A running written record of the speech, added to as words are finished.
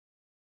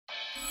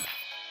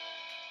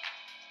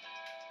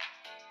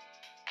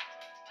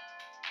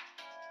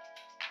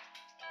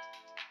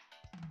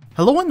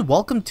Hello and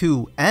welcome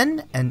to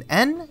N and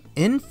N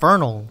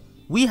Infernal.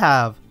 We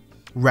have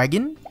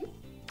Reginn,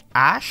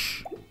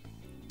 Ash,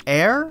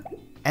 Air,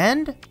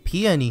 and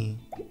Peony.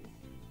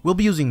 We'll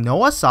be using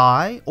no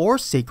SI or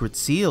Sacred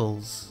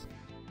Seals.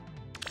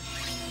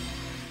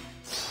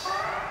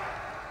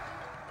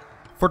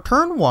 For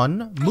turn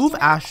 1, move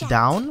Ash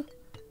down,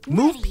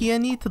 move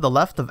Peony to the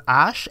left of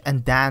Ash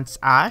and dance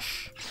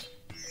Ash.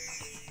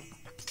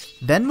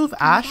 Then move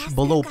Ash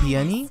below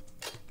Peony,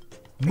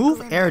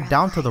 move Air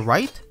down to the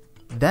right,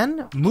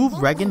 then move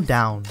Reginn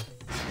down.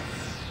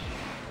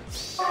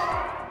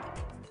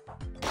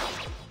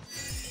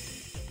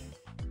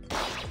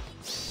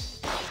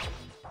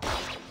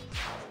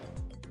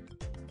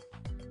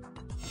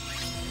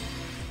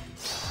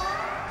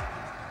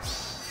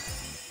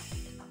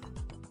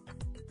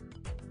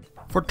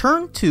 For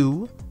turn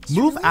 2,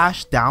 move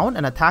Ash down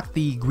and attack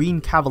the Green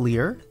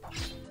Cavalier.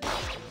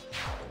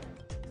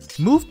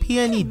 Move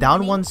Peony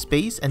down 1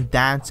 space and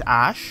dance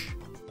Ash.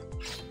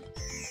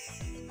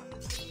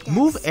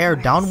 Move Air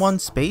down 1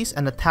 space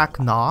and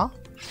attack Nah.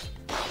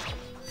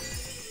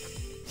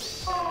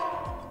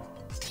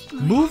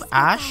 Move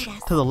Ash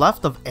to the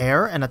left of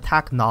Air and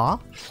attack Nah.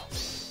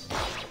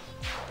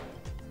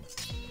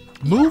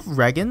 Move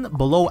Reginn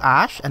below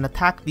Ash and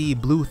attack the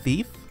Blue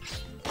Thief.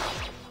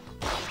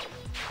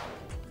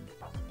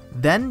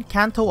 Then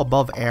Canto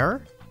above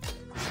Air.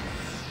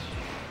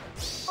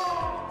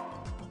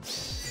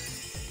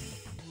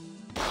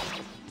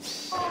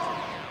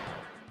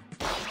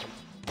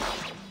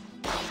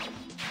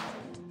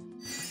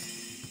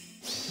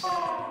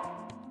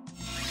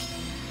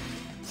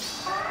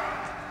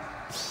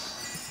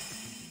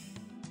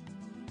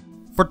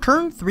 For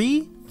turn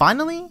 3,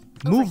 finally,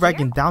 move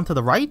Reginn down to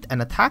the right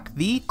and attack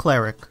the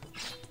Cleric.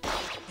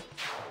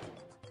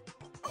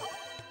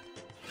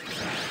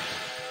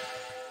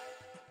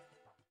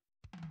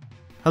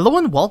 Hello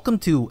and welcome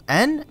to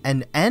N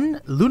and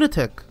N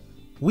Lunatic.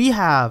 We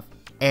have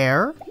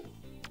Air,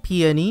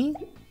 Peony,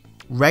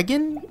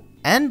 Reginn,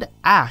 and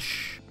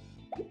Ash.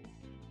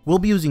 We'll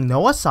be using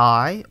no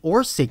SI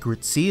or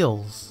Sacred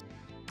Seals.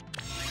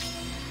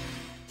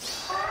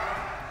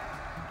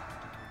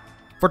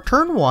 For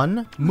turn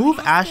 1, move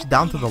Ash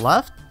down to the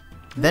left,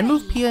 then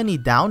move Peony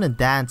down and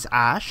dance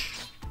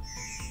Ash.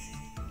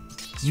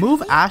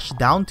 Move Ash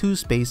down 2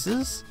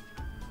 spaces.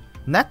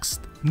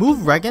 Next,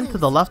 move Reginn to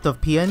the left of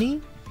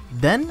Peony,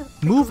 then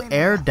move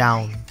Air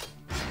down.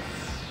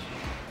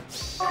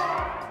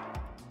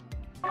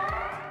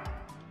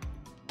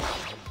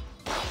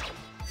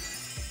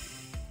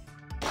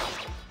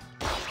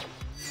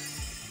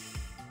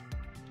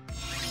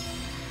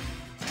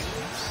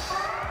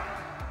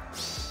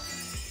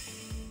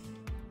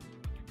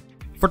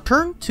 For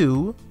turn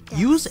 2,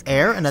 use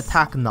Air and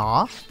attack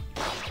Nah.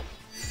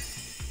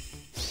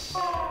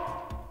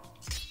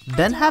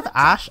 Then have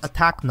Ash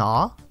attack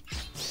Nah.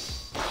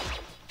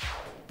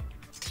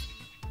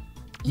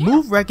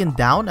 Move Reginn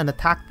down and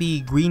attack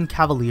the Green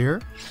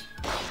Cavalier.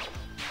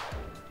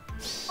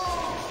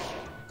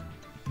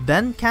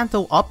 Then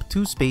Canto up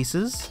 2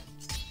 spaces.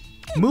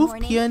 Move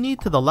Peony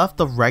to the left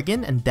of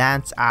Reginn and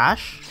dance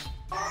Ash.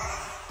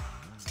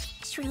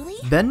 Truly?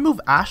 Then move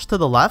Ash to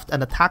the left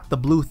and attack the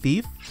Blue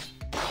Thief.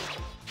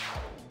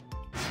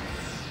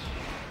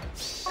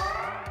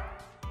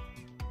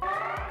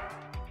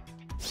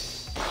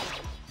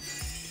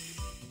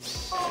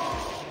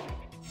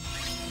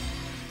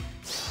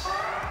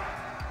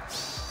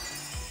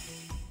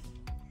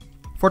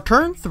 For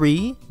turn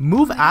 3,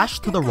 move Ash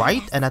to the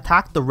right and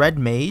attack the Red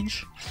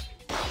Mage.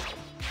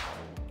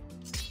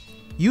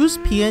 Use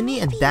Peony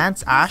and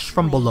dance Ash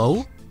from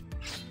below.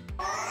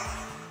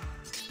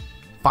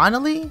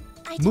 Finally,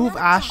 move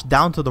Ash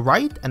down to the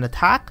right and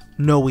attack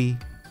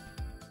Nowi.